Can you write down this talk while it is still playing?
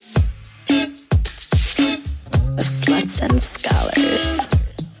Sluts and Scholars.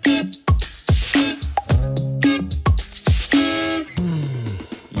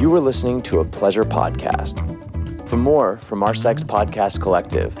 You were listening to a Pleasure podcast. For more from our sex podcast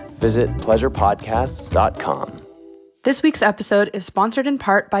collective, visit pleasurepodcasts.com. This week's episode is sponsored in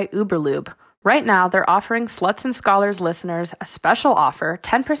part by Uberlube. Right now, they're offering Sluts and Scholars listeners a special offer,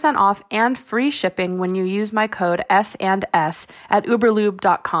 10% off and free shipping when you use my code S&S at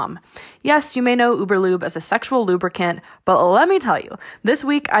uberlube.com. Yes, you may know Uberlube as a sexual lubricant, but let me tell you, this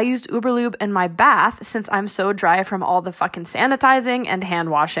week I used Uberlube in my bath since I'm so dry from all the fucking sanitizing and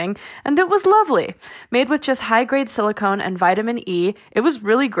hand washing, and it was lovely. Made with just high-grade silicone and vitamin E, it was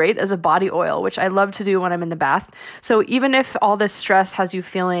really great as a body oil, which I love to do when I'm in the bath. So even if all this stress has you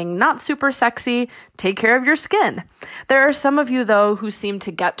feeling not super sexy, take care of your skin. There are some of you, though, who seem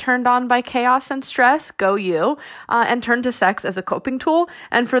to get turned on by chaos and stress, go you, and turn to sex as a coping tool.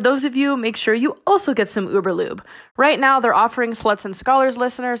 And for those of you, make sure you also get some Uberlube. Right now, they're offering Sluts and Scholars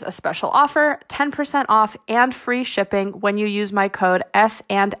listeners a special offer, 10% off and free shipping when you use my code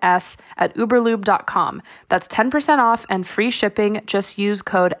S&S at uberlube.com. That's 10% off and free shipping. Just use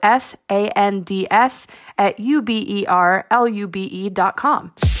code SANDS at uberlube.com.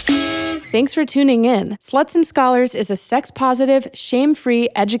 Thanks for tuning in. Sluts and Scholars is a sex-positive, shame-free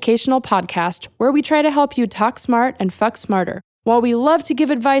educational podcast where we try to help you talk smart and fuck smarter. While we love to give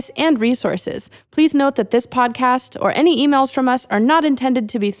advice and resources, please note that this podcast or any emails from us are not intended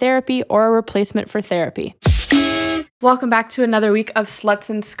to be therapy or a replacement for therapy. Welcome back to another week of Sluts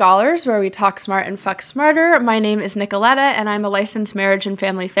and Scholars, where we talk smart and fuck smarter. My name is Nicoletta, and I'm a licensed marriage and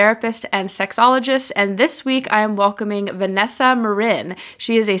family therapist and sexologist, and this week I am welcoming Vanessa Marin.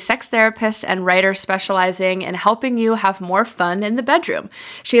 She is a sex therapist and writer specializing in helping you have more fun in the bedroom.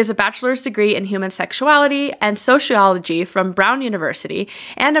 She has a bachelor's degree in human sexuality and sociology from Brown University,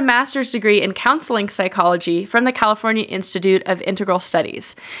 and a master's degree in counseling psychology from the California Institute of Integral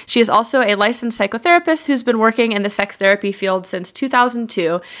Studies. She is also a licensed psychotherapist who's been working in the sex therapy field since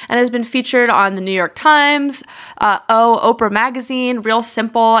 2002 and has been featured on the New York Times, Oprah Magazine, Real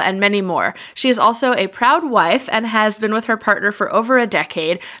Simple, and many more. She is also a proud wife and has been with her partner for over a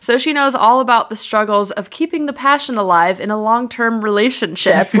decade, so she knows all about the struggles of keeping the passion alive in a long-term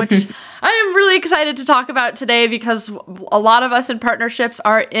relationship, which I am really excited to talk about today because a lot of us in partnerships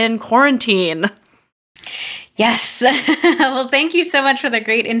are in quarantine. Yes. Well, thank you so much for the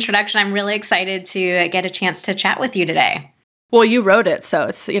great introduction. I'm really excited to get a chance to chat with you today. Well, you wrote it, so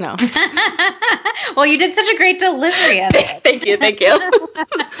it's, Well, you did such a great delivery of it. Thank you.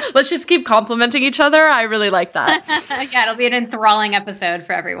 Let's just keep complimenting each other. I really like that. Yeah, it'll be an enthralling episode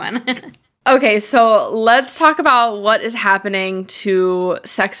for everyone. Okay, so let's talk about what is happening to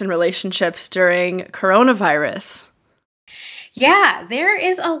sex and relationships during coronavirus. Yeah, there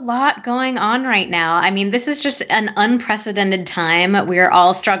is a lot going on right now. I mean, this is just an unprecedented time. We're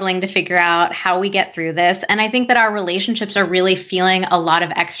all struggling to figure out how we get through this. And I think that our relationships are really feeling a lot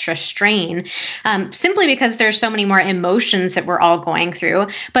of extra strain, simply because there's so many more emotions that we're all going through.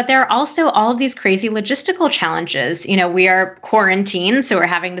 But there are also all of these crazy logistical challenges. We are quarantined, so we're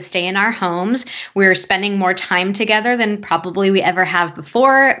having to stay in our homes. We're spending more time together than probably we ever have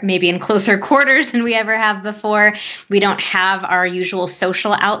before, maybe in closer quarters than we ever have before. We don't have our usual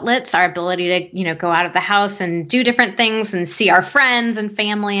social outlets, our ability to, go out of the house and do different things and see our friends and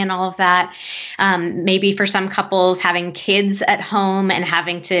family and all of that. Maybe for some couples, having kids at home and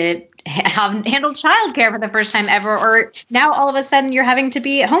having to handle childcare for the first time ever, or now all of a sudden you're having to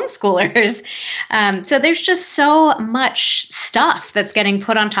be homeschoolers. So there's just so much stuff that's getting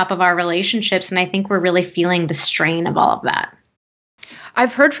put on top of our relationships. And I think we're really feeling the strain of all of that.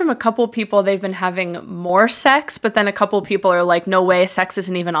 I've heard from a couple people they've been having more sex, but then a couple people are like, no way, sex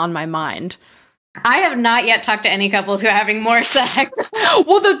isn't even on my mind. I have not yet talked to any couples who are having more sex.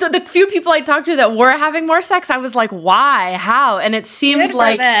 Well, the few people I talked to that were having more sex, I was like, why? How? And it seemed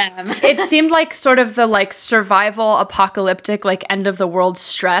like it seemed like sort of the survival apocalyptic end of the world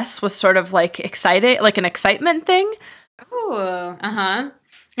stress was sort of exciting, like an excitement thing. Oh, uh-huh.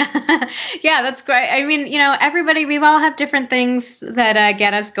 Yeah, that's great. I mean, everybody, we all have different things that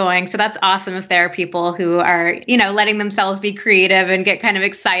get us going. So that's awesome if there are people who are, letting themselves be creative and get kind of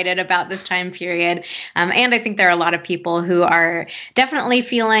excited about this time period. And I think there are a lot of people who are definitely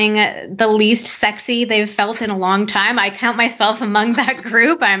feeling the least sexy they've felt in a long time. I count myself among that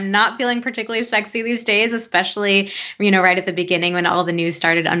group. I'm not feeling particularly sexy these days, especially, right at the beginning when all the news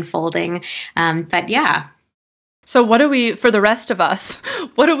started unfolding. But yeah. So what do we, for the rest of us,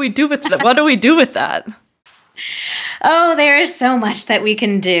 what do we do with that? Oh, there is so much that we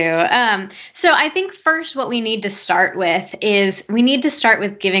can do. So I think first what we need to start with is we need to start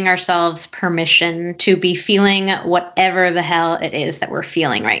with giving ourselves permission to be feeling whatever the hell it is that we're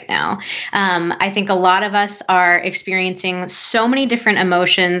feeling right now. I think a lot of us are experiencing so many different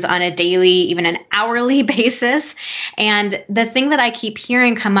emotions on a daily, even an hourly basis. And the thing that I keep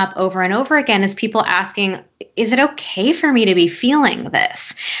hearing come up over and over again is people asking, is it okay for me to be feeling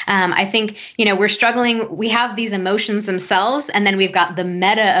this? I think, we're struggling. We have these emotions themselves, and then we've got the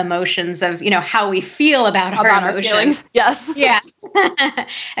meta emotions of, how we feel about our emotions. Yes. Yeah.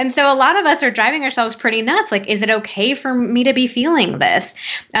 And so a lot of us are driving ourselves pretty nuts. Like, is it okay for me to be feeling this?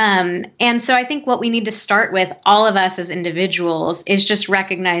 And so I think what we need to start with, all of us as individuals, is just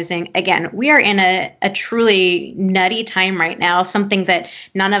recognizing, again, we are in a truly nutty time right now, something that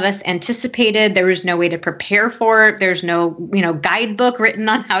none of us anticipated. There was no way to prepare for it. There's no, guidebook written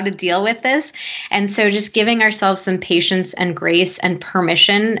on how to deal with this. And so just giving ourselves some patience and grace and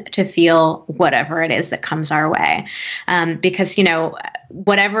permission to feel whatever it is that comes our way. Because,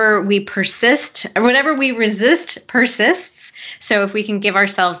 whatever we resist persists. So if we can give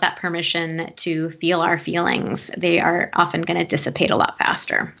ourselves that permission to feel our feelings, they are often going to dissipate a lot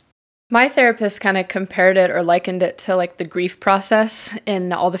faster. My therapist kind of compared it or likened it to like the grief process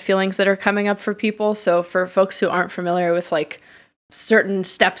and all the feelings that are coming up for people. So for folks who aren't familiar with like certain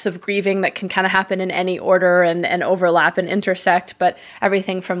steps of grieving that can kind of happen in any order and overlap and intersect, but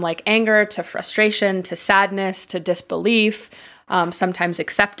everything from like anger to frustration to sadness to disbelief, sometimes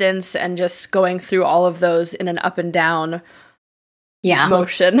acceptance, and just going through all of those in an up and down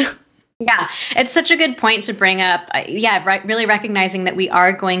motion. Yeah, it's such a good point to bring up. Really recognizing that we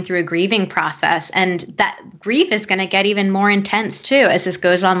are going through a grieving process, and that grief is going to get even more intense too as this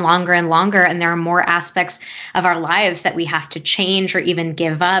goes on longer and longer, and there are more aspects of our lives that we have to change or even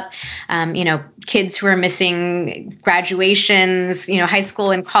give up. Kids who are missing graduations, high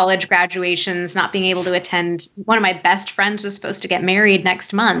school and college graduations, not being able to attend. One of my best friends was supposed to get married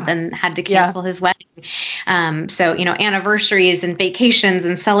next month and had to cancel his wedding. So anniversaries and vacations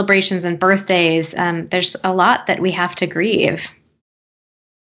and celebrations and birthdays, there's a lot that we have to grieve.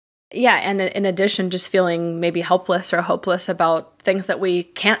 Yeah, and in addition, just feeling maybe helpless or hopeless about things that we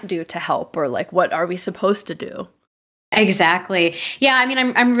can't do to help, or like, what are we supposed to do? Exactly. Yeah. I mean,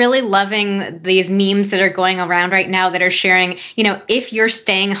 I'm really loving these memes that are going around right now that are sharing, if you're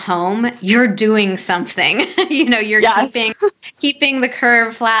staying home, you're doing something, you're keeping the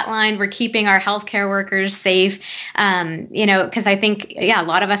curve flatlined. We're keeping our healthcare workers safe. Because I think, a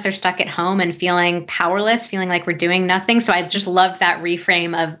lot of us are stuck at home and feeling powerless, feeling like we're doing nothing. So I just love that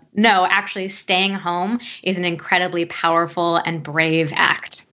reframe of, no, actually staying home is an incredibly powerful and brave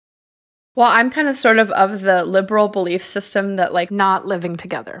act. Well, I'm kind of sort of the liberal belief system that like not living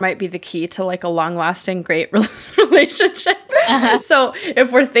together might be the key to like a long-lasting great relationship. Uh-huh. So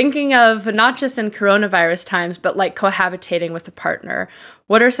if we're thinking of not just in coronavirus times, but like cohabitating with a partner,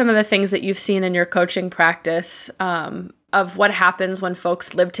 what are some of the things that you've seen in your coaching practice of what happens when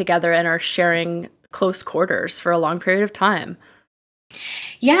folks live together and are sharing close quarters for a long period of time?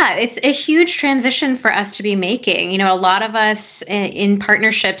 Yeah, it's a huge transition for us to be making. A lot of us in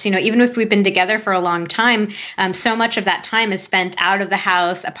partnerships, even if we've been together for a long time, so much of that time is spent out of the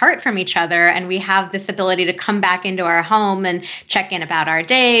house, apart from each other. And we have this ability to come back into our home and check in about our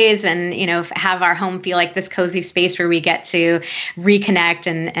days and, have our home feel like this cozy space where we get to reconnect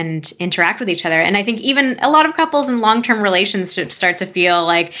and interact with each other. And I think even a lot of couples in long-term relationships start to feel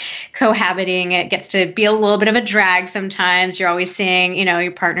like cohabiting. It gets to be a little bit of a drag sometimes. You're always seeing,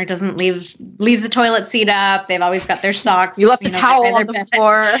 your partner doesn't leaves the toilet seat up. They've always got their socks. You left the towel on the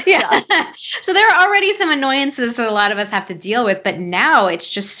floor. Yeah. So there are already some annoyances that a lot of us have to deal with, but now it's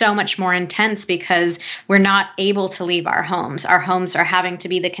just so much more intense because we're not able to leave our homes. Our homes are having to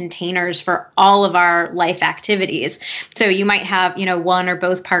be the containers for all of our life activities. So you might have, one or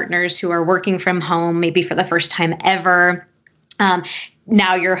both partners who are working from home, maybe for the first time ever.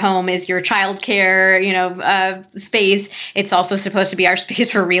 Now your home is your childcare, space. It's also supposed to be our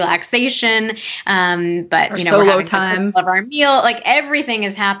space for relaxation. But, solo we're having time of our meal, like everything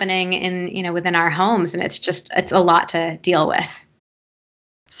is happening in, within our homes. And it's a lot to deal with.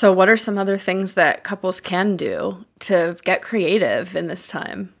 So what are some other things that couples can do to get creative in this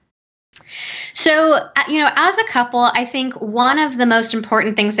time? So, as a couple, I think one of the most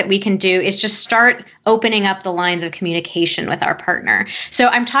important things that we can do is just start opening up the lines of communication with our partner. So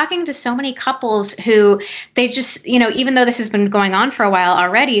I'm talking to so many couples who they just, even though this has been going on for a while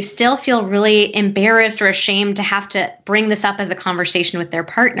already, still feel really embarrassed or ashamed to have to bring this up as a conversation with their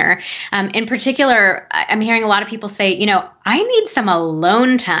partner. In particular, I'm hearing a lot of people say, I need some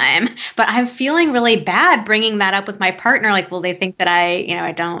alone time, but I'm feeling really bad bringing that up with my partner. Like, will they think that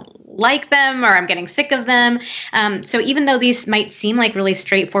I don't like them or I'm getting sick of them? So even though these might seem like really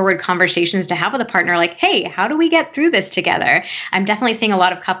straightforward conversations to have with a partner, like, hey, how do we get through this together? I'm definitely seeing a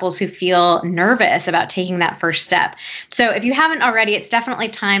lot of couples who feel nervous about taking that first step. So if you haven't already, it's definitely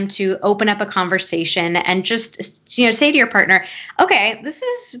time to open up a conversation and just, say to your partner, okay, this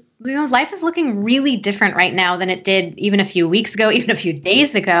is, life is looking really different right now than it did even a few weeks ago, even a few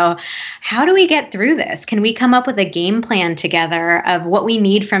days ago. How do we get through this? Can we come up with a game plan together of what we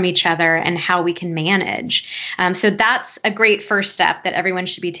need from each other and how we can manage? So that's a great first step that everyone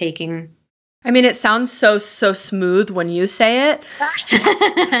should be taking. I mean, it sounds so smooth when you say it.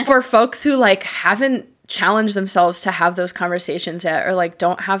 For folks who haven't challenged themselves to have those conversations yet, or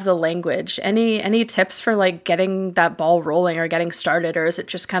don't have the language, any tips for getting that ball rolling or getting started, or is it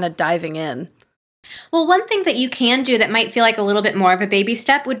just kind of diving in? Well, one thing that you can do that might feel like a little bit more of a baby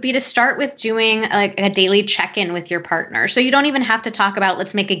step would be to start with doing a daily check-in with your partner. So you don't even have to talk about,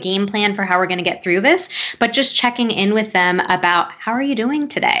 let's make a game plan for how we're going to get through this, but just checking in with them about, how are you doing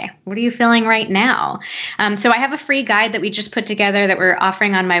today? What are you feeling right now? So I have a free guide that we just put together that we're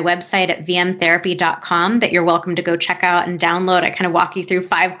offering on my website at vmtherapy.com that you're welcome to go check out and download. I kind of walk you through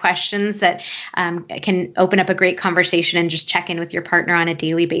 5 questions that can open up a great conversation and just check in with your partner on a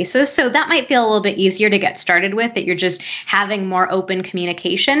daily basis. So that might feel a little bit easier to get started with, that you're just having more open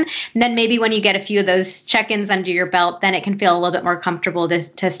communication. And then maybe when you get a few of those check-ins under your belt, then it can feel a little bit more comfortable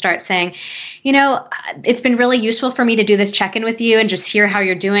to start saying, it's been really useful for me to do this check-in with you and just hear how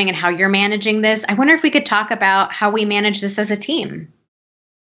you're doing and how you're managing this. I wonder if we could talk about how we manage this as a team.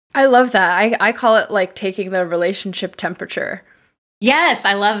 I love that. I call it taking the relationship temperature. Yes,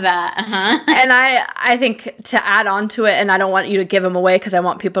 I love that. Uh-huh. And I think to add on to it, and I don't want you to give them away because I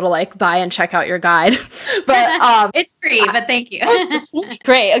want people to buy and check out your guide. But it's free, but thank you.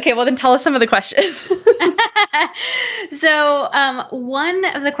 Great. Okay, well then tell us some of the questions. So one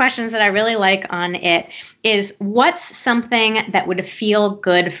of the questions that I really like on it is, what's something that would feel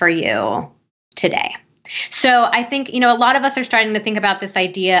good for you today? So I think, a lot of us are starting to think about this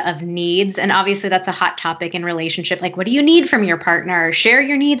idea of needs. And obviously that's a hot topic in relationship. What do you need from your partner? Share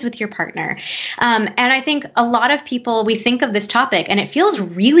your needs with your partner. And I think a lot of people, we think of this topic and it feels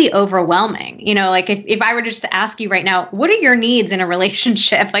really overwhelming. If I were just to ask you right now, what are your needs in a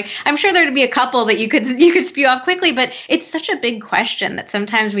relationship? I'm sure there'd be a couple that you could spew off quickly, but it's such a big question that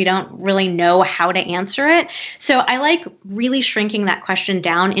sometimes we don't really know how to answer it. So I like really shrinking that question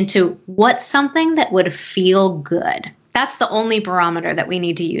down into what's something that would feel good. That's the only barometer that we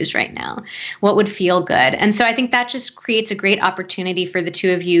need to use right now. What would feel good? And so I think that just creates a great opportunity for the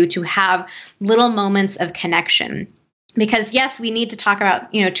two of you to have little moments of connection. Because yes, we need to talk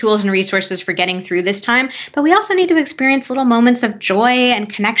about, tools and resources for getting through this time, but we also need to experience little moments of joy and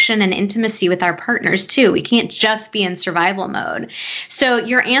connection and intimacy with our partners too. We can't just be in survival mode. So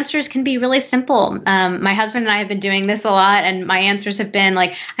your answers can be really simple. My husband and I have been doing this a lot, and my answers have been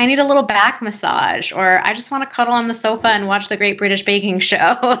I need a little back massage, or I just want to cuddle on the sofa and watch the Great British Baking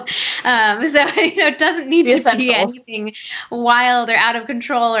Show. It doesn't need to be anything wild or out of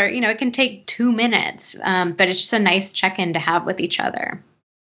control, or, it can take 2 minutes, but it's just a nice check-in to have with each other.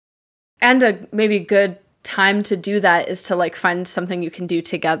 And a maybe good time to do that is to find something you can do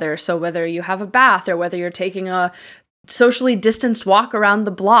together. So whether you have a bath, or whether you're taking a socially distanced walk around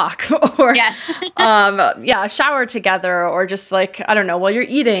the block, or a shower together, or just I don't know, while you're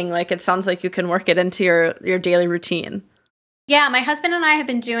eating, it sounds like you can work it into your daily routine. Yeah, my husband and I have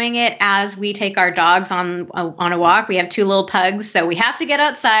been doing it as we take our dogs on a walk. We have 2 little pugs, so we have to get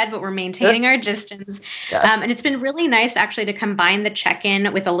outside, but we're maintaining our distance. Yes. And it's been really nice actually to combine the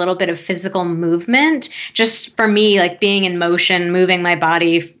check-in with a little bit of physical movement. Just for me, being in motion, moving my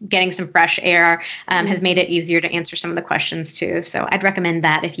body, getting some fresh air has made it easier to answer some of the questions too. So I'd recommend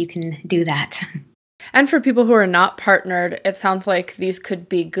that if you can do that. And for people who are not partnered, it sounds like these could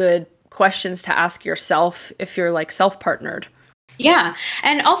be good questions to ask yourself if you're self-partnered. Yeah.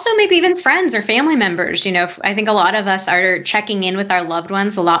 And also maybe even friends or family members. I think a lot of us are checking in with our loved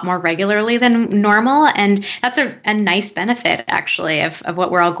ones a lot more regularly than normal. And that's a nice benefit, actually, of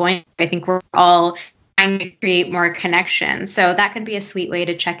what we're all going through. I think we're all trying to create more connection. So that could be a sweet way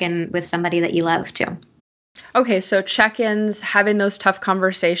to check in with somebody that you love, too. Okay, so check-ins, having those tough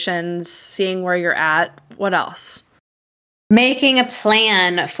conversations, seeing where you're at. What else? Making a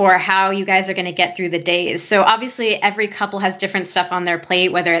plan for how you guys are going to get through the days. So obviously every couple has different stuff on their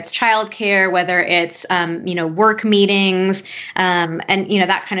plate, whether it's childcare, whether it's, work meetings, and,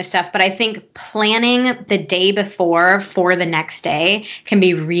 that kind of stuff. But I think planning the day before for the next day can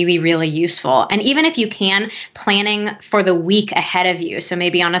be really, really useful. And even if you can, planning for the week ahead of you. So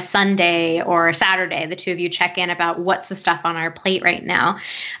maybe on a Sunday or a Saturday, the two of you check in about what's the stuff on our plate right now.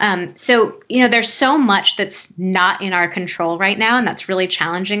 There's so much that's not in our control right now, and that's really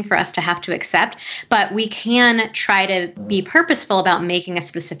challenging for us to have to accept, but we can try to be purposeful about making a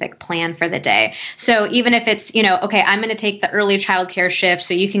specific plan for the day. So even if it's, okay, I'm going to take the early childcare shift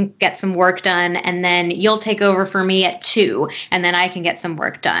so you can get some work done, and then you'll take over for me at 2, and then I can get some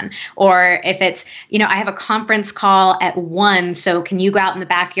work done. Or if it's, I have a conference call at 1, so can you go out in the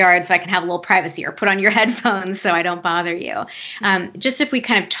backyard so I can have a little privacy, or put on your headphones so I don't bother you. Just if we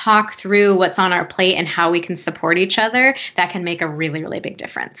kind of talk through what's on our plate and how we can support each other, that can make a really, really big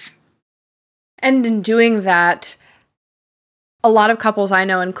difference. And in doing that, a lot of couples I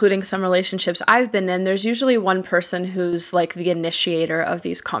know, including some relationships I've been in, there's usually one person who's like the initiator of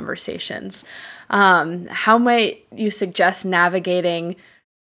these conversations. How might you suggest navigating,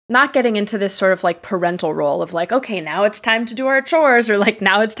 not getting into this sort of like parental role of like, okay, now it's time to do our chores, or like,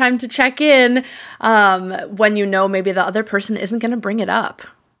 now it's time to check in, when maybe the other person isn't going to bring it up?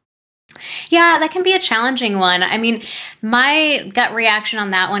 Yeah, that can be a challenging one. I mean, my gut reaction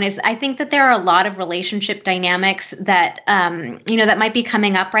on that one is I think that there are a lot of relationship dynamics that, that might be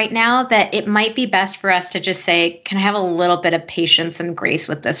coming up right now, that it might be best for us to just say, can I have a little bit of patience and grace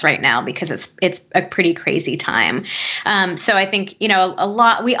with this right now? Because it's a pretty crazy time. So I think,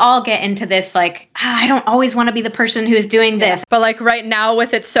 we all get into this, like, I don't always want to be the person who's doing this. Yeah. But like right now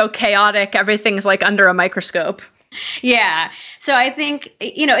with it so chaotic, everything's like under a microscope. Yeah. So I think,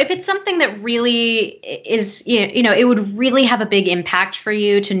 if it's something that really is, it would really have a big impact for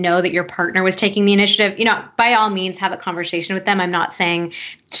you to know that your partner was taking the initiative, by all means, have a conversation with them. I'm not saying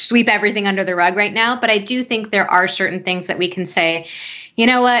sweep everything under the rug right now, but I do think there are certain things that we can say, you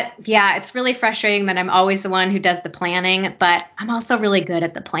know what? Yeah, it's really frustrating that I'm always the one who does the planning, but I'm also really good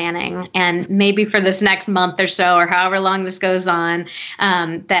at the planning. And maybe for this next month or so, or however long this goes on,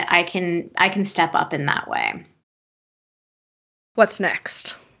 that I can step up in that way. What's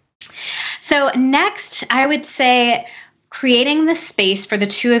next? So next, I would say creating the space for the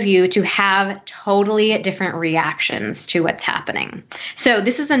two of you to have totally different reactions to what's happening. So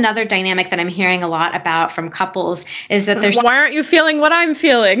this is another dynamic that I'm hearing a lot about from couples, is that there's... Why aren't you feeling what I'm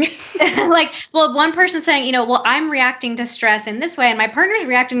feeling? One person saying, I'm reacting to stress in this way, and my partner's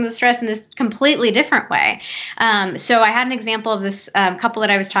reacting to the stress in this completely different way. So I had an example of this couple that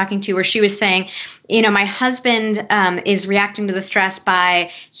I was talking to where she was saying, my husband is reacting to the stress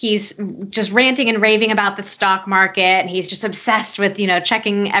by he's just ranting and raving about the stock market, and he's just obsessed with,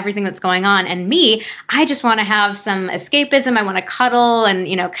 checking everything that's going on. And me, I just want to have some escapism. I want to cuddle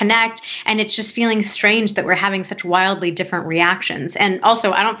and, connect. And it's just feeling strange that we're having such wildly different reactions. And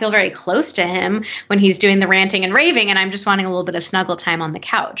also, I don't feel very close to him when he's doing the ranting and raving, and I'm just wanting a little bit of snuggle time on the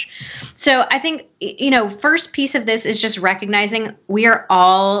couch. So I think, first piece of this is just recognizing we are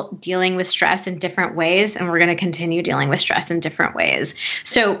all dealing with stress in different ways, and we're going to continue dealing with stress in different ways.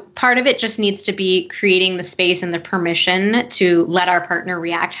 So part of it just needs to be creating the space and the permission to let our partner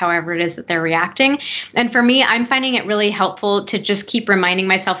react however it is that they're reacting. And for me, I'm finding it really helpful to just keep reminding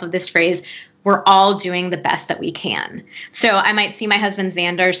myself of this phrase: we're all doing the best that we can. So I might see my husband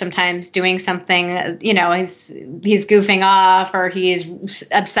Xander sometimes doing something, he's goofing off, or he's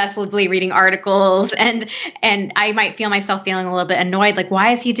obsessively reading articles, and I might feel myself feeling a little bit annoyed, like,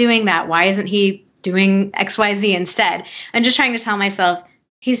 why is he doing that? Why isn't he doing XYZ instead? And just trying to tell myself,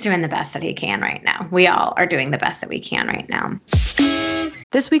 he's doing the best that he can right now. We all are doing the best that we can right now.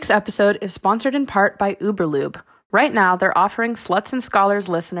 This week's episode is sponsored in part by Uberlube. Right now, they're offering Sluts and Scholars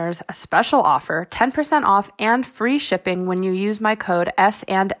listeners a special offer, 10% off and free shipping when you use my code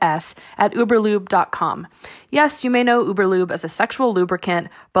S&S at uberlube.com. Yes, you may know Uberlube as a sexual lubricant,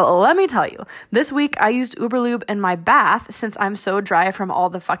 but let me tell you, this week I used Uberlube in my bath since I'm so dry from all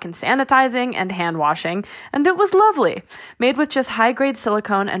the fucking sanitizing and hand washing, and it was lovely. Made with just high-grade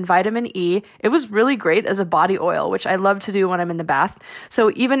silicone and vitamin E, it was really great as a body oil, which I love to do when I'm in the bath. So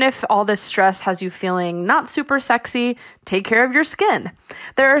even if all this stress has you feeling not super sexy, take care of your skin.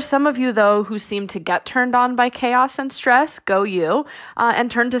 There are some of you, though, who seem to get turned on by chaos and stress, go you, and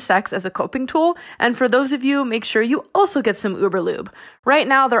turn to sex as a coping tool. And for those of you do, make sure you also get some Uber Lube. Right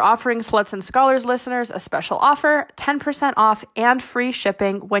now, they're offering Sluts and Scholars listeners a special offer, 10% off and free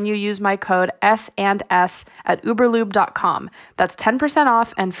shipping when you use my code S&S at uberlube.com. That's 10%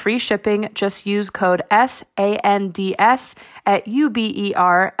 off and free shipping. Just use code SANDS at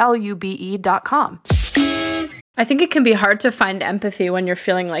uberlube.com. I think it can be hard to find empathy when you're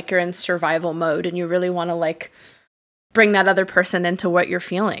feeling like you're in survival mode and you really want to like bring that other person into what you're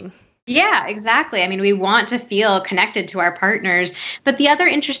feeling. Yeah, exactly. I mean, we want to feel connected to our partners. But the other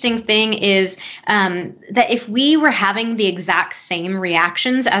interesting thing is that if we were having the exact same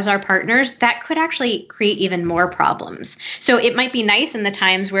reactions as our partners, that could actually create even more problems. So it might be nice in the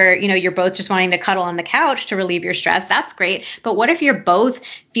times where, you know, you're both just wanting to cuddle on the couch to relieve your stress. That's great. But what if you're both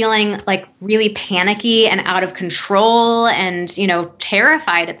feeling like really panicky and out of control and, you know,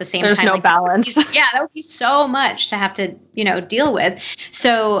 terrified at the same time? There's no balance. Yeah, that would be so much to have to, you know, deal with.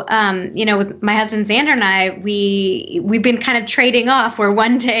 So, you know, with my husband Xander and I, we've been kind of trading off where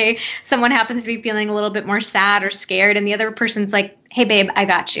one day someone happens to be feeling a little bit more sad or scared and the other person's like, hey, babe, I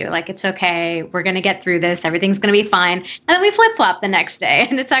got you. Like, it's okay. We're going to get through this. Everything's going to be fine. And then we flip-flop the next day.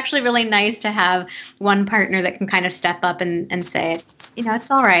 And it's actually really nice to have one partner that can kind of step up and say, you know, it's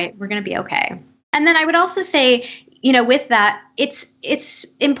all right. We're going to be okay. And then I would also say, you know, with that, it's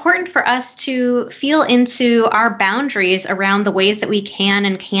important for us to feel into our boundaries around the ways that we can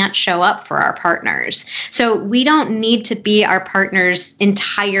and can't show up for our partners. So we don't need to be our partner's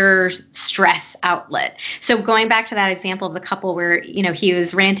entire stress outlet. So going back to that example of the couple where, you know, he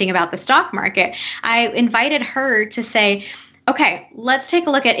was ranting about the stock market, I invited her to say, okay, let's take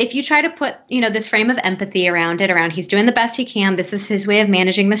a look at if you try to put, you know, this frame of empathy around he's doing the best he can. This is his way of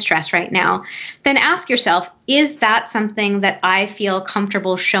managing the stress right now. Then ask yourself, is that something that I feel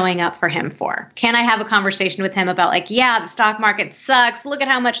comfortable showing up for him for? Can I have a conversation with him about like, yeah, the stock market sucks. Look at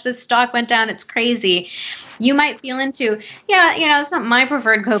how much this stock went down. It's crazy. You might feel into, yeah, you know, it's not my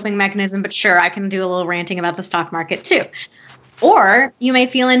preferred coping mechanism, but sure, I can do a little ranting about the stock market too. Or you may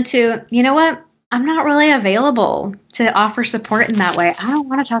feel into, you know what? I'm not really available to offer support in that way. I don't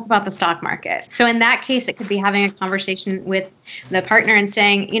want to talk about the stock market. So in that case, it could be having a conversation with the partner and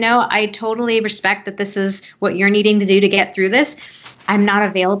saying, you know, I totally respect that this is what you're needing to do to get through this. I'm not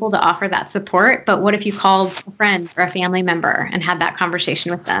available to offer that support, but what if you called a friend or a family member and had that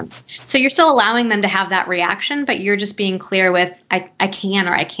conversation with them? So you're still allowing them to have that reaction, but you're just being clear with, I can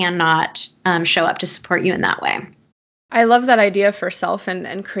or I cannot show up to support you in that way. I love that idea for self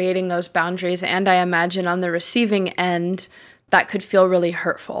and creating those boundaries. And I imagine on the receiving end, that could feel really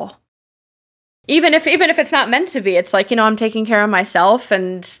hurtful. Even if it's not meant to be, it's like, you know, I'm taking care of myself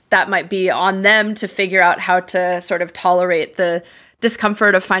and that might be on them to figure out how to sort of tolerate the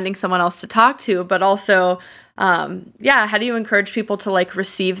discomfort of finding someone else to talk to. But also, how do you encourage people to like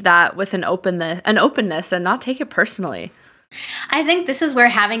receive that with an openness and not take it personally? I think this is where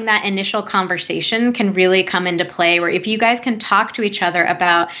having that initial conversation can really come into play, where if you guys can talk to each other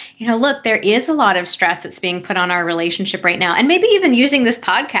about, you know, look, there is a lot of stress that's being put on our relationship right now. And maybe even using this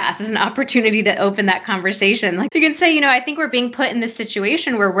podcast as an opportunity to open that conversation. Like you can say, you know, I think we're being put in this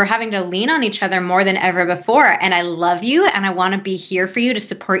situation where we're having to lean on each other more than ever before. And I love you and I want to be here for you to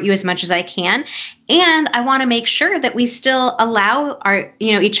support you as much as I can. And I want to make sure that we still allow our,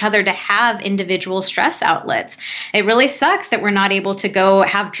 you know, each other to have individual stress outlets. It really sucks that we're not able to go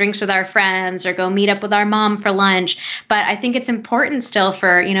have drinks with our friends or go meet up with our mom for lunch. But I think it's important still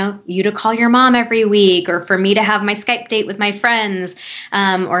for, you know, you to call your mom every week, or for me to have my Skype date with my friends,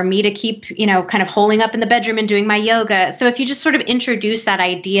 or me to keep, you know, kind of holing up in the bedroom and doing my yoga. So if you just sort of introduce that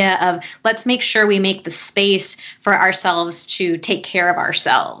idea of let's make sure we make the space for ourselves to take care of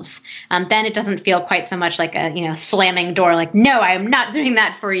ourselves, then it doesn't feel quite so much like a, you know, slamming door, like, no, I am not doing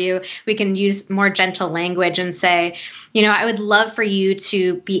that for you. We can use more gentle language and say, you know, I would love for you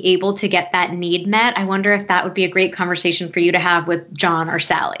to be able to get that need met. I wonder if that would be a great conversation for you to have with John or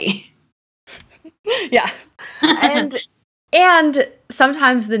Sally. Yeah. And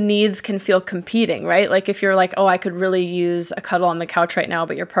sometimes the needs can feel competing, right? Like if you're like, oh, I could really use a cuddle on the couch right now,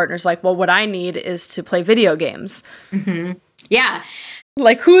 but your partner's like, well, what I need is to play video games. Mm-hmm. Yeah.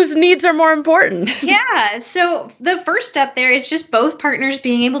 Like, whose needs are more important? Yeah. So the first step there is just both partners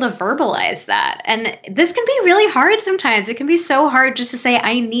being able to verbalize that. And this can be really hard sometimes. It can be so hard just to say,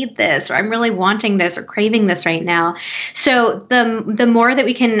 I need this, or I'm really wanting this or craving this right now. So the more that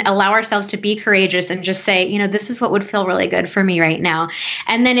we can allow ourselves to be courageous and just say, you know, this is what would feel really good for me right now.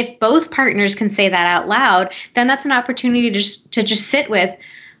 And then if both partners can say that out loud, then that's an opportunity to just sit with,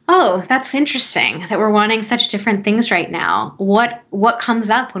 oh, that's interesting that we're wanting such different things right now. What comes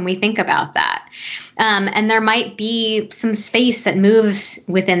up when we think about that? And there might be some space that moves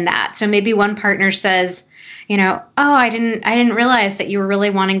within that. So maybe one partner says, oh, I didn't realize that you were really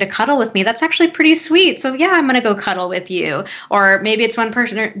wanting to cuddle with me. That's actually pretty sweet. So yeah, I'm going to go cuddle with you. Or maybe it's one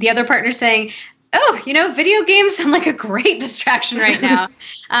person or the other partner saying, oh, video games sound like a great distraction right now.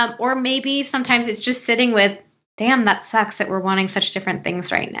 Or maybe sometimes it's just sitting with, damn, that sucks that we're wanting such different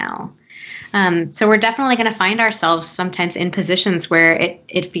things right now. So we're definitely going to find ourselves sometimes in positions where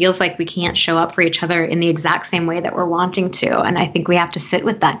it feels like we can't show up for each other in the exact same way that we're wanting to. And I think we have to sit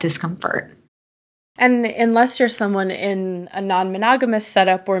with that discomfort. And unless you're someone in a non-monogamous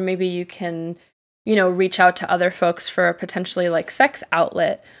setup where maybe you can, reach out to other folks for a potentially like sex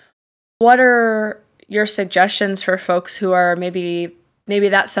outlet, what are your suggestions for folks who are maybe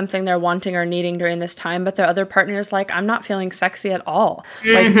that's something they're wanting or needing during this time, but their other partner is like, I'm not feeling sexy at all.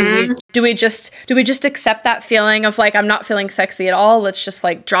 Mm-hmm. Like, do we just accept that feeling of like, I'm not feeling sexy at all? Let's just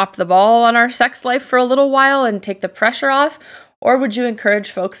like drop the ball on our sex life for a little while and take the pressure off? Or would you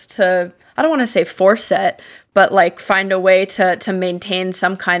encourage folks to, I don't want to say force it, but like find a way to maintain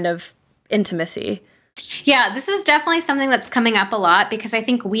some kind of intimacy? Yeah, this is definitely something that's coming up a lot because I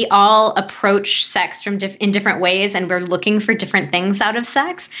think we all approach sex from in different ways, and we're looking for different things out of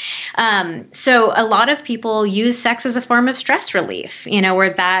sex. So a lot of people use sex as a form of stress relief, where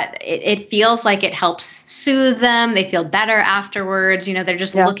that it feels like it helps soothe them. They feel better afterwards. They're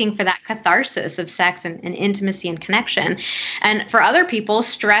just looking for that catharsis of sex and intimacy and connection. And for other people,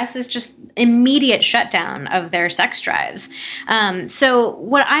 stress is just immediate shutdown of their sex drives. So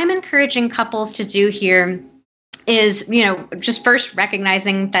what I'm encouraging couples to do here is, just first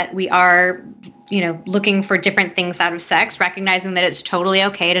recognizing that we are, looking for different things out of sex, recognizing that it's totally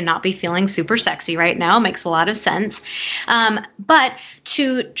okay to not be feeling super sexy right now makes a lot of sense. But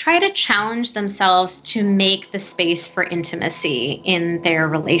to try to challenge themselves to make the space for intimacy in their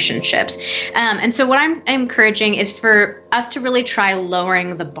relationships. And so what I'm encouraging is for us to really try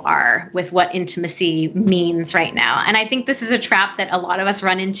lowering the bar with what intimacy means right now. And I think this is a trap that a lot of us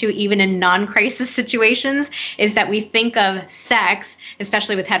run into even in non-crisis situations, is that we think of sex,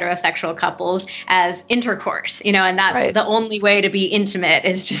 especially with heterosexual couples, as intercourse, and that's right. The only way to be intimate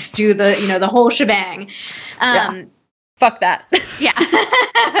is just do the whole shebang. Fuck that.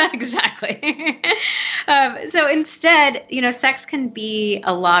 Yeah, exactly. So instead, sex can be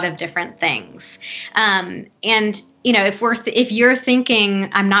a lot of different things. And if you're thinking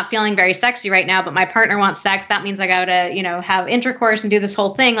I'm not feeling very sexy right now, but my partner wants sex, that means I got to, have intercourse and do this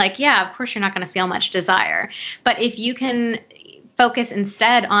whole thing. Like, yeah, of course you're not going to feel much desire. But if you can focus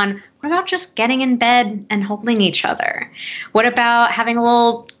instead on, what about just getting in bed and holding each other? What about having a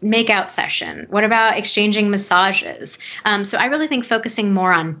little makeout session? What about exchanging massages? So I really think focusing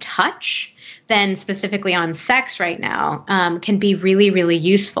more on touch than specifically on sex right now can be really, really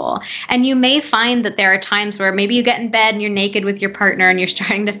useful. And you may find that there are times where maybe you get in bed and you're naked with your partner and you're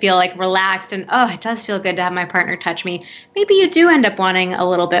starting to feel like relaxed and, oh, it does feel good to have my partner touch me. Maybe you do end up wanting a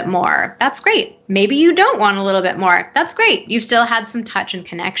little bit more. That's great. Maybe you don't want a little bit more. That's great. You've still had some touch and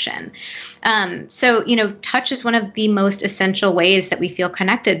connection. So, touch is one of the most essential ways that we feel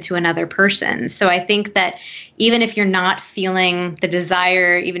connected to another person. So I think that even if you're not feeling the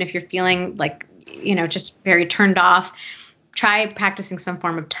desire, even if you're feeling like, just very turned off, try practicing some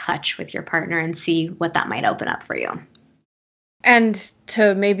form of touch with your partner and see what that might open up for you. And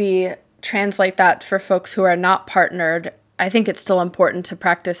to maybe translate that for folks who are not partnered, I think it's still important to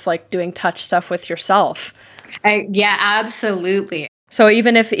practice like doing touch stuff with yourself. Yeah, absolutely. So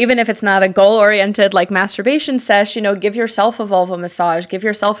even if it's not a goal-oriented like masturbation sesh, give yourself a vulva massage, give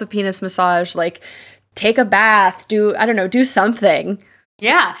yourself a penis massage, like take a bath, do something.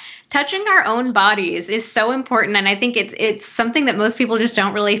 Yeah. Touching our own bodies is so important. And I think it's something that most people just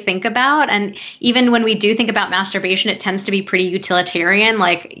don't really think about. And even when we do think about masturbation, it tends to be pretty utilitarian.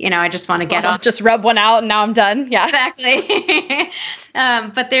 Like, I just want to get off. Just rub one out and now I'm done. Yeah, exactly.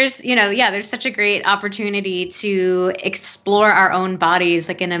 But there's, there's such a great opportunity to explore our own bodies,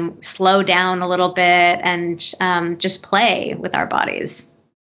 like slow down a little bit and just play with our bodies.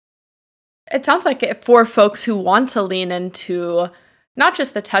 It sounds like for folks who want to lean into not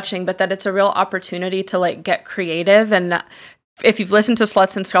just the touching, but that it's a real opportunity to like get creative. And if you've listened to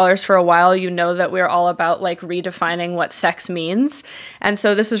Sluts and Scholars for a while, you know that we're all about like redefining what sex means. And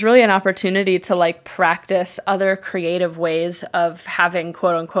so this is really an opportunity to like practice other creative ways of having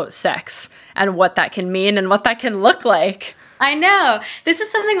quote unquote sex and what that can mean and what that can look like. I know. This is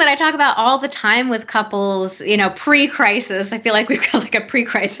something that I talk about all the time with couples, pre-crisis. I feel like we've got like a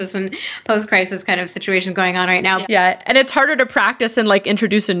pre-crisis and post-crisis kind of situation going on right now. Yeah. And it's harder to practice and like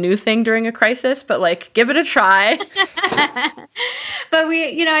introduce a new thing during a crisis, but like give it a try. But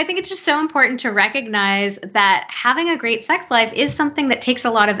I think it's just so important to recognize that having a great sex life is something that takes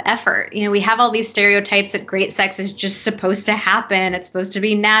a lot of effort. We have all these stereotypes that great sex is just supposed to happen. It's supposed to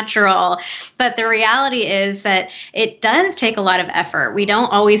be natural. But the reality is that it does take a lot of effort. We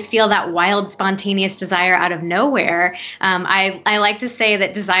don't always feel that wild, spontaneous desire out of nowhere. I like to say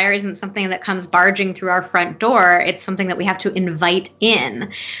that desire isn't something that comes barging through our front door. It's something that we have to invite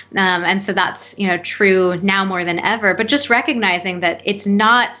in. And so that's, true now more than ever. But just recognizing that it's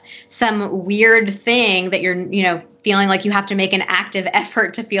not some weird thing that you're, feeling like you have to make an active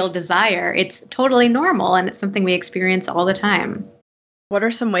effort to feel desire. It's totally normal, and it's something we experience all the time. What are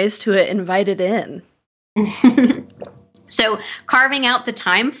some ways to invite it in? So carving out the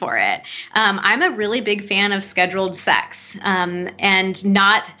time for it. I'm a really big fan of scheduled sex, and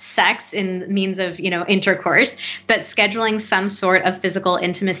not sex in means of, intercourse, but scheduling some sort of physical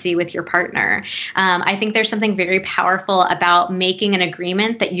intimacy with your partner. I think there's something very powerful about making an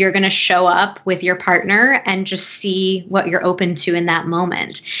agreement that you're going to show up with your partner and just see what you're open to in that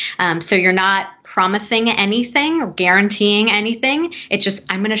moment. So you're not promising anything or guaranteeing anything. It's just,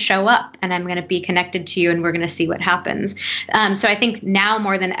 I'm going to show up and I'm going to be connected to you and we're going to see what happens. So I think now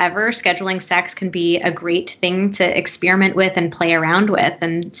more than ever, scheduling sex can be a great thing to experiment with and play around with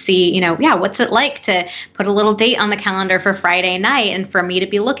and see, what's it like to put a little date on the calendar for Friday night and for me to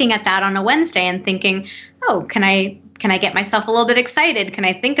be looking at that on a Wednesday and thinking, oh, can I get myself a little bit excited? Can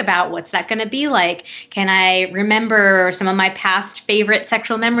I think about what's that going to be like? Can I remember some of my past favorite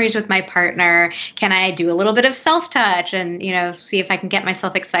sexual memories with my partner? Can I do a little bit of self-touch and, see if I can get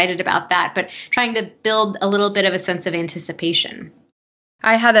myself excited about that? But trying to build a little bit of a sense of anticipation.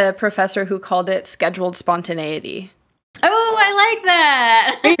 I had a professor who called it scheduled spontaneity. Oh, I like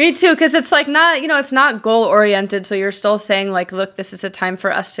that. Me too, because it's like not, it's not goal-oriented. So you're still saying like, look, this is a time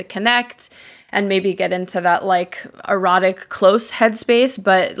for us to connect and maybe get into that like erotic close headspace.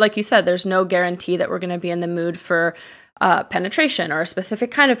 But like you said, there's no guarantee that we're going to be in the mood for penetration or a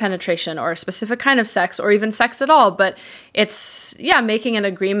specific kind of penetration or a specific kind of sex or even sex at all. But it's, making an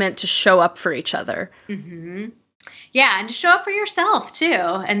agreement to show up for each other. Mm-hmm. Yeah, and to show up for yourself too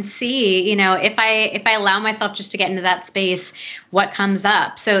and see, if I allow myself just to get into that space, what comes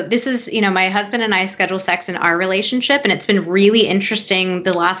up. So this is, my husband and I schedule sex in our relationship, and it's been really interesting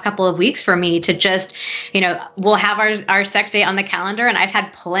the last couple of weeks for me to just, we'll have our sex date on the calendar, and I've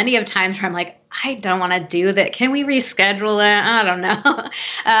had plenty of times where I'm like, I don't want to do that. Can we reschedule it? I don't know.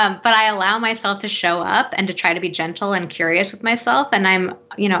 But I allow myself to show up and to try to be gentle and curious with myself. And I'm,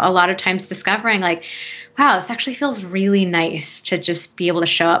 a lot of times discovering like, wow, this actually feels really nice to just be able to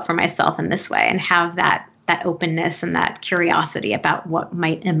show up for myself in this way and have that openness and that curiosity about what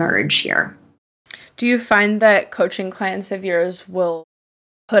might emerge here. Do you find that coaching clients of yours will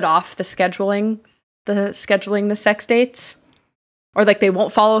put off the scheduling the sex dates? Or like they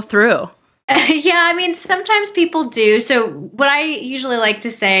won't follow through? Yeah, I mean, sometimes people do. So what I usually like to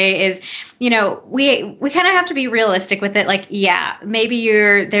say is, we kind of have to be realistic with it. Like, yeah, maybe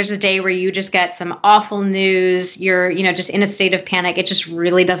there's a day where you just get some awful news. You're, just in a state of panic. It just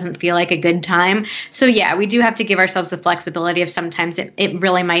really doesn't feel like a good time. So yeah, we do have to give ourselves the flexibility of sometimes it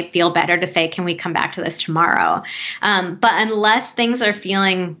really might feel better to say, can we come back to this tomorrow? But unless things are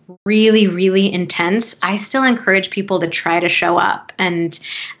feeling really, really intense, I still encourage people to try to show up and,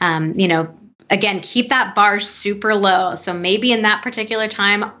 again, keep that bar super low. So maybe in that particular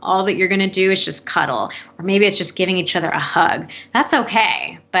time, all that you're going to do is just cuddle, or maybe it's just giving each other a hug. That's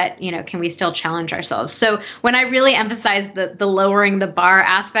okay. But, can we still challenge ourselves? So when I really emphasize the lowering the bar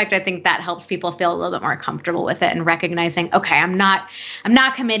aspect, I think that helps people feel a little bit more comfortable with it and recognizing, okay, I'm not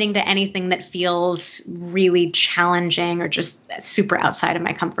committing to anything that feels really challenging or just super outside of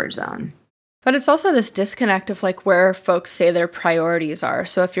my comfort zone. But it's also this disconnect of like where folks say their priorities are.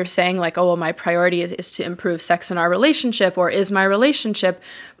 So if you're saying like, oh, well, my priority is to improve sex in our relationship or is my relationship,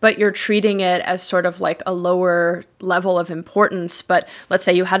 but you're treating it as sort of like a lower level of importance. But let's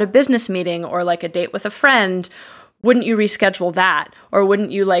say you had a business meeting or like a date with a friend, wouldn't you reschedule that? Or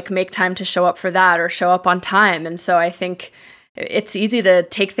wouldn't you like make time to show up for that or show up on time? And so I think it's easy to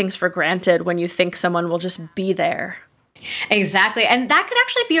take things for granted when you think someone will just be there. Exactly. And that could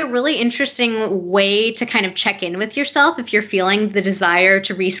actually be a really interesting way to kind of check in with yourself if you're feeling the desire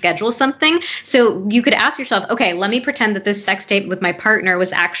to reschedule something. So you could ask yourself, okay, let me pretend that this sex date with my partner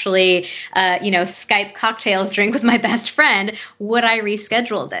was actually, Skype cocktails drink with my best friend. Would I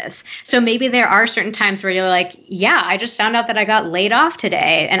reschedule this? So maybe there are certain times where you're like, yeah, I just found out that I got laid off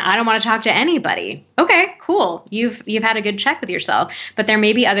today and I don't want to talk to anybody. Okay, cool. You've had a good check with yourself. But there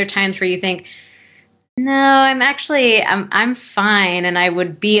may be other times where you think, no, I'm fine, and I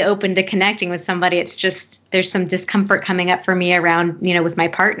would be open to connecting with somebody. It's just there's some discomfort coming up for me around, with my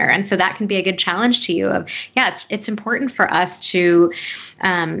partner, and so that can be a good challenge to you. It's important for us to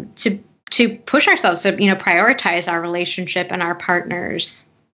push ourselves to prioritize our relationship and our partners.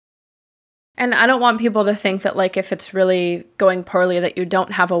 And I don't want people to think that, like, if it's really going poorly that you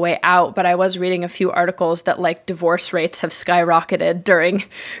don't have a way out. But I was reading a few articles that, like, divorce rates have skyrocketed during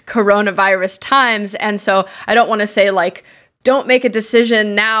coronavirus times. And so I don't want to say, like, don't make a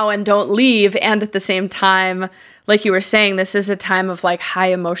decision now and don't leave. And at the same time, like you were saying, this is a time of, like,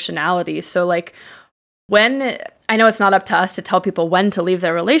 high emotionality. So, like, I know it's not up to us to tell people when to leave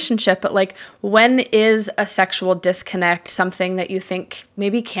their relationship, but, like, when is a sexual disconnect something that you think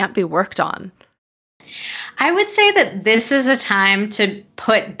maybe can't be worked on? I would say that this is a time to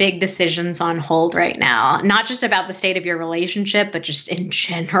put big decisions on hold right now, not just about the state of your relationship, but just in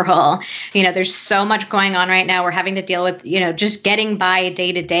general. There's so much going on right now. We're having to deal with, just getting by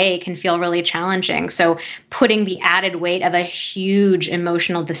day to day can feel really challenging. So putting the added weight of a huge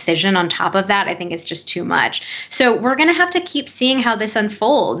emotional decision on top of that, I think is just too much. So we're going to have to keep seeing how this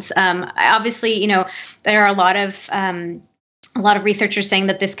unfolds. Obviously, there are a lot of researchers saying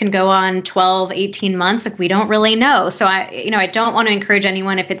that this can go on 12, 18 months. Like, we don't really know. So I don't want to encourage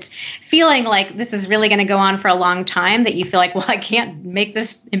anyone, if it's feeling like this is really going to go on for a long time, that you feel like, well, I can't make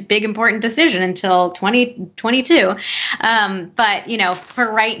this big, important decision until 2022. But,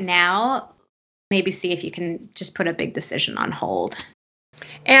 for right now, maybe see if you can just put a big decision on hold.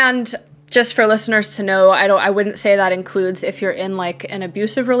 And just for listeners to know, I wouldn't say that includes if you're in, like, an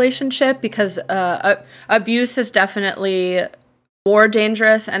abusive relationship, because abuse is definitely more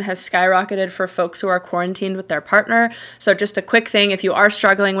dangerous and has skyrocketed for folks who are quarantined with their partner. So just a quick thing, if you are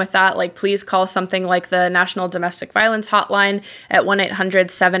struggling with that, like, please call something like the National Domestic Violence Hotline at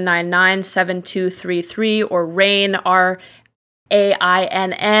 1-800-799-7233 or RAINN,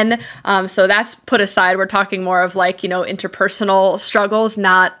 RAINN. So that's put aside. We're talking more of, like, interpersonal struggles,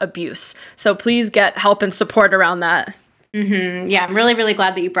 not abuse. So please get help and support around that. Mm-hmm. Yeah, I'm really, really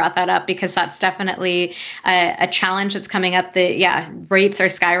glad that you brought that up, because that's definitely a challenge that's coming up. Rates are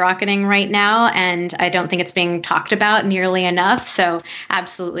skyrocketing right now, and I don't think it's being talked about nearly enough. So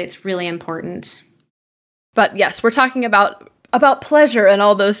absolutely, it's really important. But yes, we're talking about pleasure and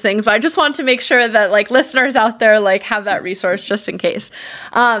all those things, but I just want to make sure that, like, listeners out there, like, have that resource just in case.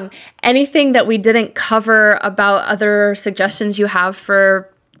 Anything that we didn't cover about other suggestions you have for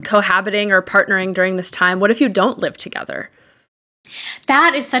cohabiting or partnering during this time? What if you don't live together?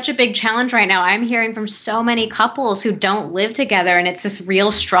 That is such a big challenge right now. I'm hearing from so many couples who don't live together, and it's this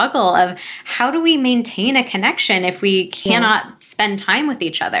real struggle of how do we maintain a connection if we cannot spend time with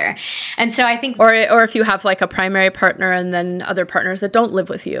each other? And so I think, or if you have, like, a primary partner and then other partners that don't live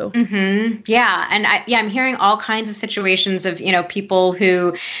with you. Mm-hmm. Yeah, and I'm hearing all kinds of situations of people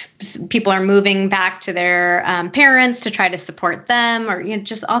are moving back to their parents to try to support them, or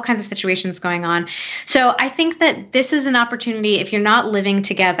just all kinds of situations going on. So I think that this is an opportunity, if you're not living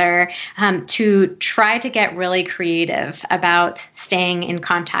together, to try to get really creative about staying in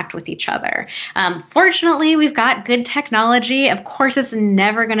contact with each other. Fortunately, we've got good technology. Of course, it's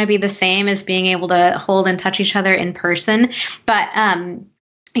never going to be the same as being able to hold and touch each other in person, but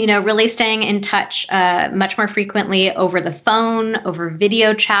really staying in touch much more frequently over the phone, over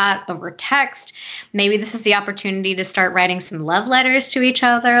video chat, over text. Maybe this is the opportunity to start writing some love letters to each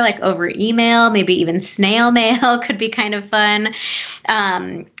other, like over email, maybe even snail mail could be kind of fun.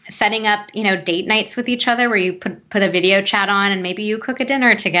 Setting up, date nights with each other where you put a video chat on and maybe you cook a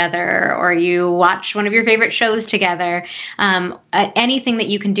dinner together or you watch one of your favorite shows together. Anything that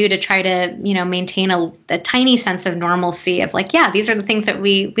you can do to try to, maintain a tiny sense of normalcy of, like, yeah, these are the things that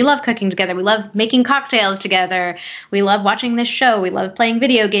we love cooking together. We love making cocktails together. We love watching this show. We love playing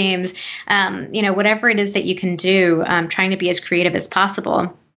video games. Whatever it is that you can do, trying to be as creative as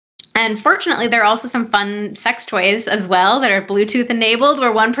possible. And fortunately, there are also some fun sex toys as well that are Bluetooth enabled,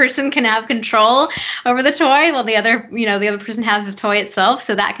 where one person can have control over the toy while the other person has the toy itself.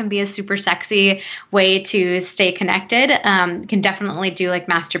 So that can be a super sexy way to stay connected. You can definitely do like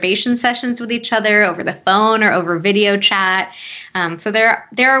masturbation sessions with each other over the phone or over video chat. So there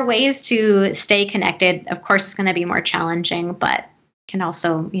are ways to stay connected. Of course, it's going to be more challenging, but can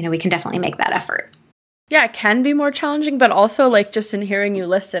also, we can definitely make that effort. Yeah, it can be more challenging, but also like just in hearing you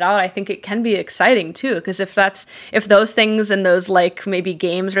list it out, I think it can be exciting too. Because if those things and those like maybe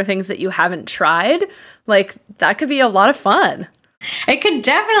games or things that you haven't tried, like that could be a lot of fun. It could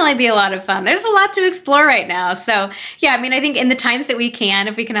definitely be a lot of fun. There's a lot to explore right now. So yeah, I think in the times that we can,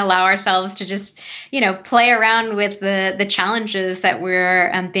 if we can allow ourselves to just, play around with the challenges that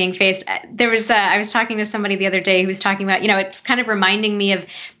we're being faced. I was talking to somebody the other day who was talking about, it's kind of reminding me of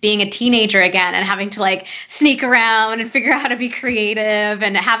being a teenager again and having to like sneak around and figure out how to be creative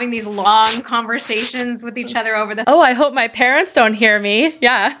and having these long conversations with each other over the Oh, I hope my parents don't hear me.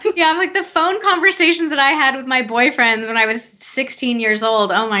 Yeah. Yeah, like the phone conversations that I had with my boyfriends when I was 16 years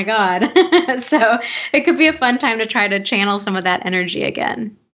old. Oh my God. So it could be a fun time to try to channel some of that energy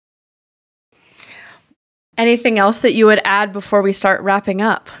again. Anything else that you would add before we start wrapping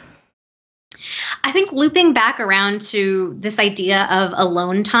up? I think looping back around to this idea of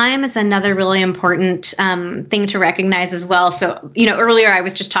alone time is another really important thing to recognize as well. So, earlier I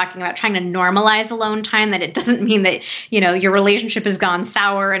was just talking about trying to normalize alone time, that it doesn't mean that, your relationship has gone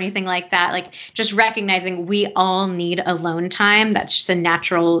sour or anything like that. Like just recognizing we all need alone time. That's just a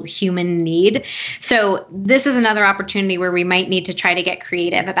natural human need. So this is another opportunity where we might need to try to get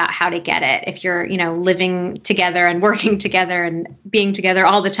creative about how to get it. If you're, living together and working together and being together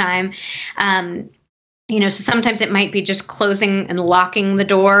all the time, so sometimes it might be just closing and locking the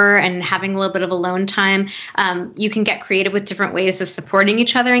door and having a little bit of alone time. You can get creative with different ways of supporting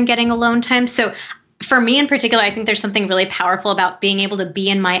each other and getting alone time. So for me in particular, I think there's something really powerful about being able to be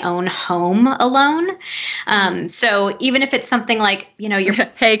in my own home alone. So even if it's something like, you're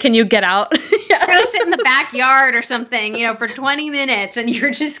hey, can you get out? You're going to sit in the backyard or something, for 20 minutes and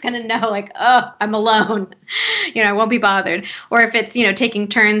you're just going to know like, oh, I'm alone. I won't be bothered. Or if it's, taking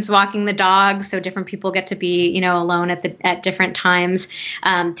turns walking the dog. So different people get to be, alone at different times,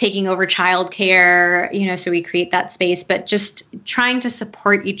 taking over childcare, so we create that space, but just trying to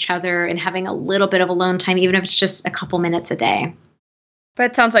support each other and having a little bit of alone time, even if it's just a couple minutes a day.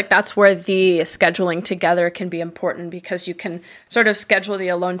 But it sounds like that's where the scheduling together can be important, because you can sort of schedule the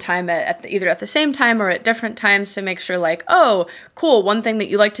alone time either at the same time or at different times to make sure like, oh, cool, one thing that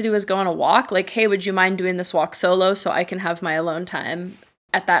you like to do is go on a walk. Like, hey, would you mind doing this walk solo so I can have my alone time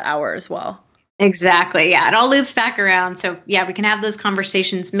at that hour as well? Exactly. Yeah. It all loops back around. So yeah, we can have those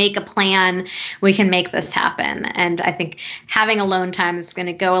conversations, make a plan. We can make this happen. And I think having alone time is going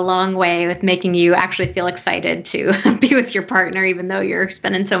to go a long way with making you actually feel excited to be with your partner, even though you're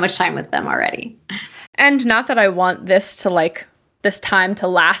spending so much time with them already. And not that I want this time to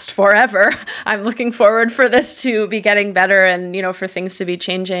last forever. I'm looking forward for this to be getting better and, for things to be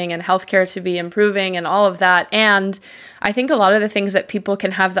changing and healthcare to be improving and all of that. And I think a lot of the things that people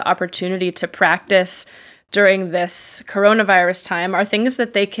can have the opportunity to practice during this coronavirus time are things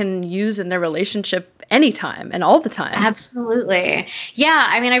that they can use in their relationship anytime and all the time. Absolutely. Yeah.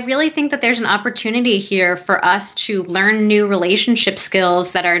 I really think that there's an opportunity here for us to learn new relationship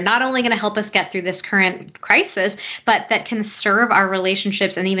skills that are not only going to help us get through this current crisis, but that can serve our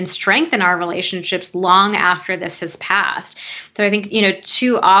relationships and even strengthen our relationships long after this has passed. So I think,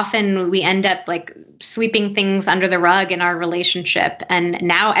 too often we end up like sweeping things under the rug in our relationship. And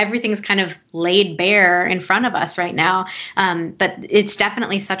now everything's kind of laid bare in front of us right now. But it's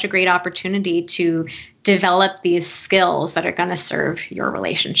definitely such a great opportunity to develop these skills that are going to serve your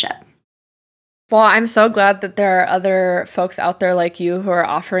relationship. Well, I'm so glad that there are other folks out there like you who are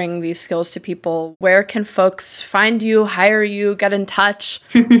offering these skills to people. Where can folks find you, hire you, get in touch?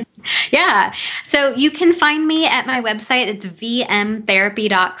 Yeah. So you can find me at my website. It's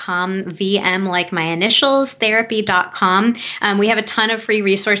vmtherapy.com, VM like my initials, therapy.com. We have a ton of free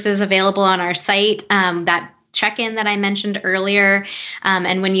resources available on our site. That check-in that I mentioned earlier.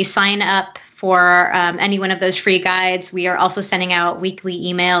 And when you sign up for any one of those free guides, we are also sending out weekly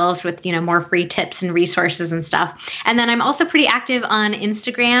emails with, more free tips and resources and stuff. And then I'm also pretty active on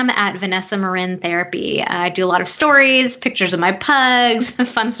Instagram at Vanessa Marin Therapy. I do a lot of stories, pictures of my pugs,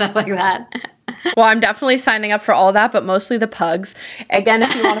 fun stuff like that. Well, I'm definitely signing up for all that, but mostly the pugs. Again,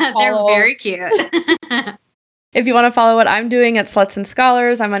 if you want to follow... They're very cute. If you want to follow what I'm doing at Sluts and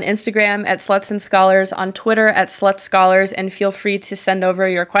Scholars, I'm on Instagram at Sluts and Scholars, on Twitter at Sluts Scholars, and feel free to send over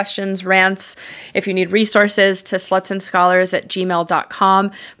your questions, rants, if you need resources, to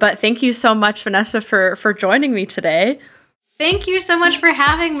slutsandscholars@gmail.com. But thank you so much, Vanessa, for joining me today. Thank you so much for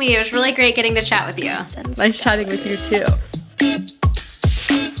having me. It was really great getting to chat with you. Nice chatting with you too.